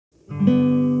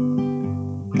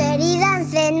Querida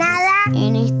Ensenada,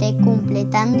 en este cumple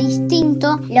tan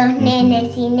distinto, los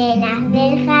nenes y nenas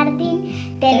del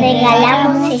jardín te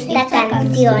regalamos esta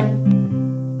canción.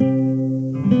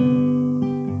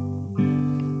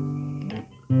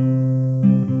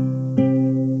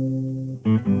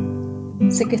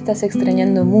 Sé que estás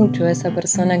extrañando mucho a esa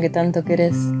persona que tanto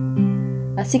querés,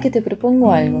 así que te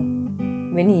propongo algo.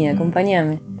 Vení,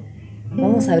 acompáñame.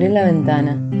 Vamos a abrir la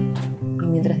ventana y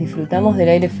mientras disfrutamos del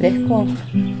aire fresco,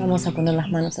 vamos a poner las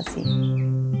manos así,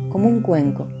 como un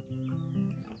cuenco.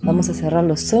 Vamos a cerrar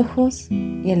los ojos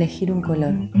y a elegir un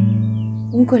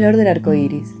color del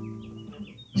arcoíris.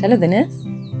 ¿Ya lo tenés?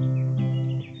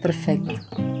 Perfecto.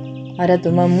 Ahora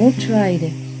toma mucho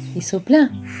aire y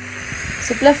soplá.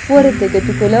 Soplá fuerte, que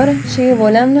tu color llegue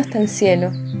volando hasta el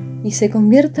cielo y se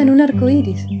convierta en un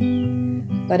arcoíris,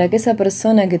 para que esa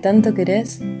persona que tanto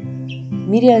querés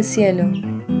mire al cielo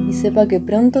y sepa que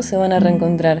pronto se van a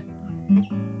reencontrar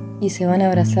y se van a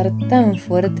abrazar tan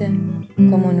fuerte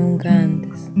como nunca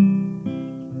antes.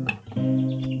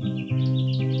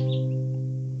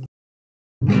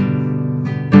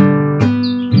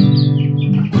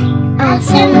 Haz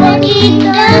un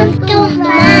huequito en tus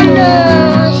manos.